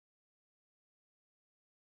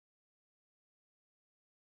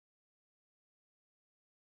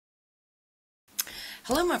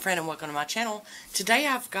Hello my friend and welcome to my channel. Today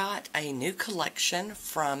I've got a new collection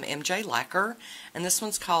from MJ Lacquer and this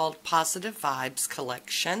one's called Positive Vibes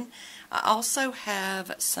Collection. I also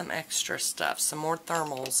have some extra stuff, some more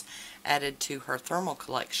thermals added to her thermal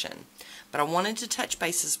collection. But I wanted to touch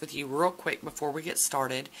bases with you real quick before we get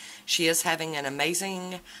started. She is having an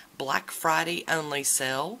amazing Black Friday only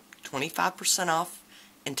sale, 25% off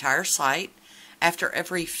entire site. After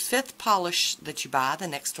every 5th polish that you buy, the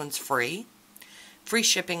next one's free. Free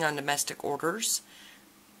shipping on domestic orders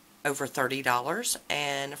over $30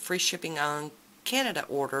 and free shipping on Canada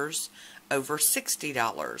orders over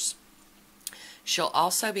 $60. She'll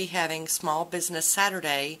also be having Small Business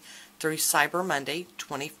Saturday through Cyber Monday,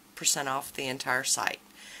 20% off the entire site.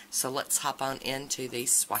 So let's hop on into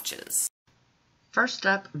these swatches. First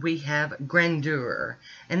up we have Grandeur,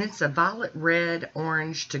 and it's a violet red,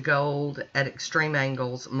 orange to gold at extreme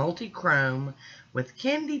angles, multi-chrome with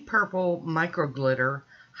candy purple micro glitter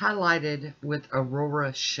highlighted with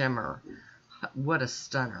Aurora shimmer. What a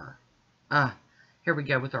stunner. Here we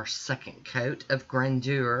go with our second coat of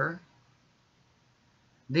Grandeur.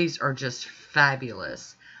 These are just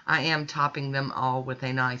fabulous. I am topping them all with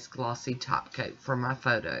a nice glossy top coat for my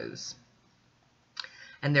photos.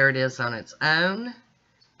 And there it is on its own,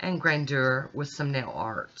 and Grandeur with some nail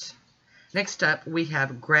art. Next up, we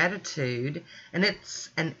have Gratitude, and it's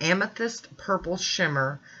an amethyst purple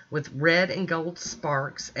shimmer with red and gold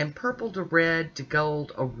sparks and purple to red to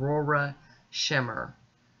gold Aurora shimmer.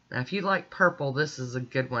 Now, if you like purple, this is a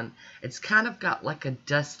good one. It's kind of got like a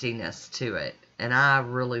dustiness to it, and I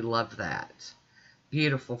really love that.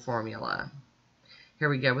 Beautiful formula. Here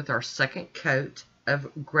we go with our second coat of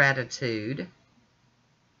Gratitude.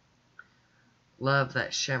 Love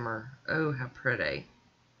that shimmer. Oh, how pretty.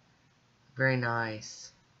 Very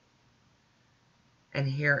nice. And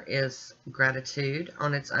here is Gratitude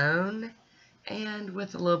on its own and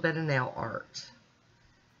with a little bit of nail art.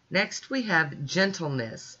 Next we have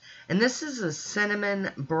Gentleness, and this is a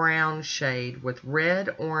cinnamon brown shade with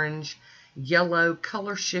red, orange, yellow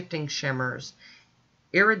color shifting shimmers,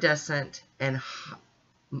 iridescent and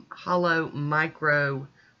hollow micro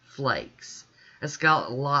flakes. It's got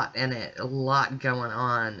a lot in it, a lot going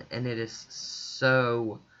on, and it is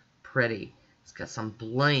so pretty. It's got some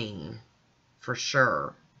bling for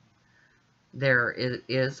sure. There it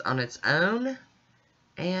is on its own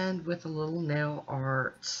and with a little nail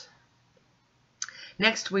art.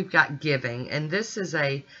 Next we've got Giving, and this is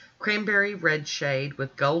a cranberry red shade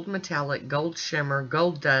with gold metallic, gold shimmer,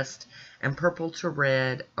 gold dust, and purple to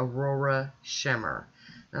red Aurora shimmer.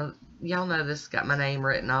 Now, y'all know this got my name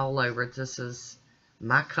written all over it. This is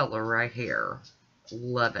my color right here.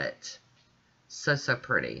 Love it. So, so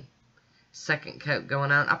pretty. Second coat going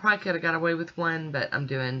on. I probably could have got away with one, but I'm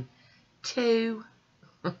doing two.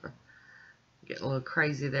 Getting a little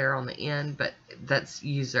crazy there on the end, but that's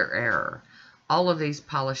user error. All of these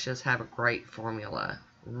polishes have a great formula.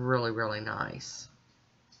 Really, really nice.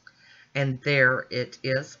 And there it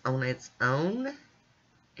is on its own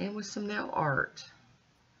and with some nail art.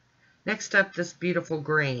 Next up, this beautiful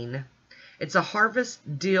green. It's a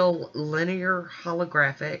Harvest Deal linear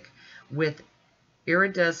holographic with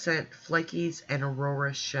iridescent flakies and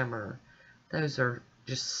Aurora shimmer. Those are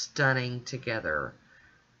just stunning together.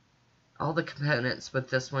 All the components with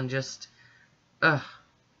this one just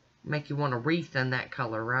make you want to wreath in that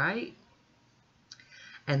color, right?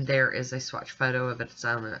 And there is a swatch photo of it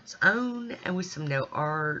on its own and with some nail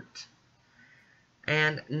art.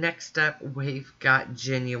 And next up we've got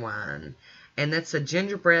Genuine, and that's a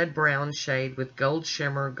gingerbread brown shade with gold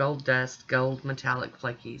shimmer, gold dust, gold metallic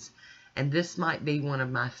flakies. And this might be one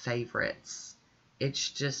of my favorites. It's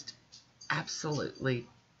just absolutely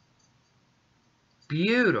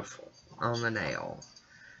beautiful on the nail.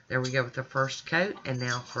 There we go with the first coat, and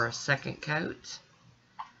now for a second coat.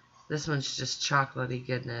 This one's just chocolatey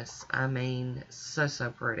goodness. I mean, so,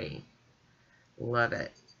 so pretty. Love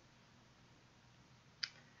it.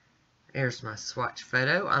 There's my swatch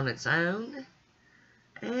photo on its own,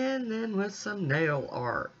 and then with some nail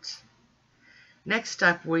art. Next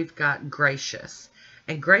up, we've got Gracious,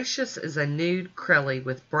 and Gracious is a nude Crelly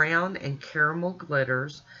with brown and caramel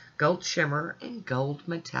glitters, gold shimmer, and gold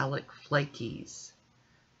metallic flakies.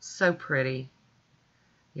 So pretty.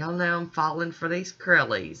 Y'all know I'm falling for these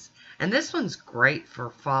Crellys, and this one's great for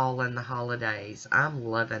fall and the holidays. I'm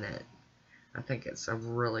loving it. I think it's a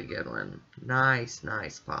really good one. Nice,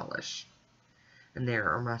 nice polish. And there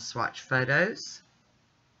are my swatch photos.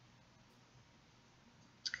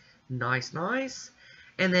 Nice, nice.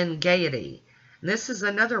 And then Gaiety. This is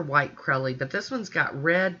another white Crowley, but this one's got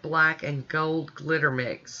red, black, and gold glitter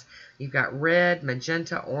mix. You've got red,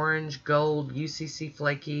 magenta, orange, gold, UCC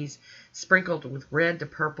flakies, sprinkled with red to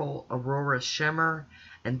purple Aurora shimmer.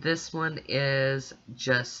 And this one is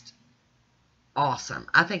just awesome.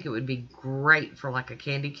 I think it would be great for like a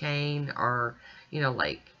candy cane, or, you know,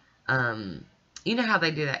 like, you know how they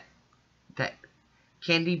do that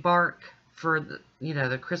candy bark for the, you know,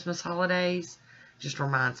 the Christmas holidays? Just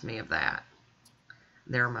reminds me of that.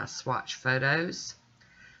 There are my swatch photos.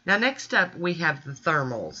 Now next up we have the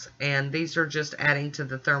thermals, and these are just adding to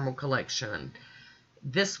the thermal collection.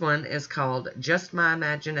 This one is called Just My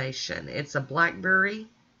Imagination. It's a blackberry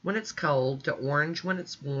when it's cold to orange when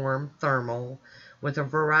it's warm thermal with a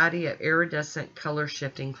variety of iridescent color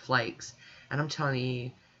shifting flakes. And I'm telling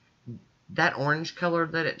you, that orange color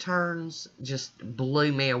that it turns just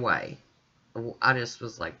blew me away. I just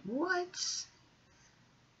was like, what?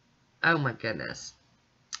 Oh my goodness.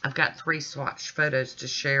 I've got 3 swatch photos to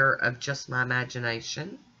share of Just My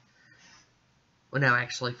Imagination. Well, no,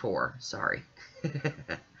 actually 4. Sorry.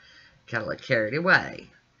 Kind of like carried away.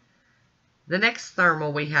 The next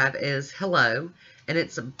thermal we have is Hello, and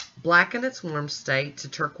it's black in its warm state to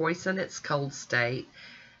turquoise in its cold state,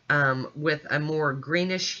 with a more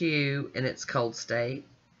greenish hue in its cold state.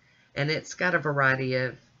 And it's got a variety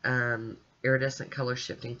of iridescent color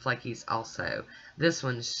shifting flakies also. This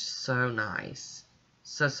one's so nice.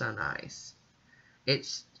 So nice.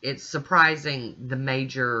 It's surprising the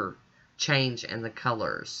major change in the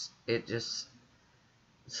colors. It's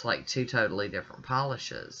like 2 totally different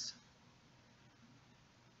polishes.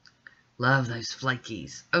 Love those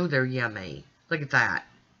flakies. Oh, they're yummy. Look at that.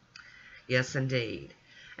 Yes, indeed.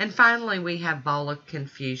 And finally, we have Ball of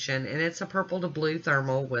Confusion, and it's a purple to blue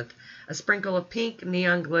thermal with a sprinkle of pink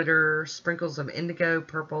neon glitter, sprinkles of indigo,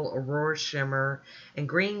 purple, aurora shimmer, and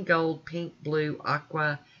green, gold, pink, blue,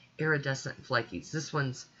 aqua, iridescent flakies. This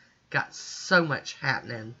one's got so much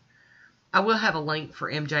happening. I will have a link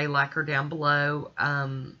for MJ Lacquer down below.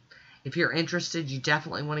 If you're interested, you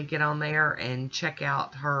definitely want to get on there and check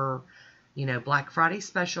out her, you know, Black Friday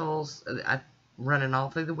specials. Running all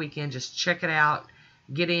through the weekend. Just check it out.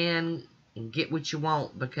 Get in and get what you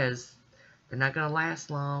want, because they're not going to last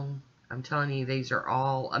long. I'm telling you, these are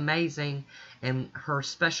all amazing, and her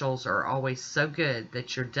specials are always so good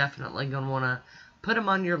that you're definitely going to want to put them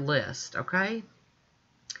on your list, okay?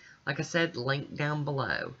 Like I said, link down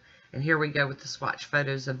below. And here we go with the swatch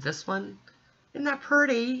photos of this one. Isn't that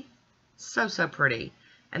pretty? So pretty.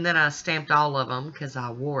 And then I stamped all of them because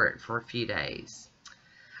I wore it for a few days.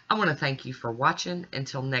 I want to thank you for watching.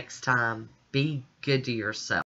 Until next time, be good to yourself.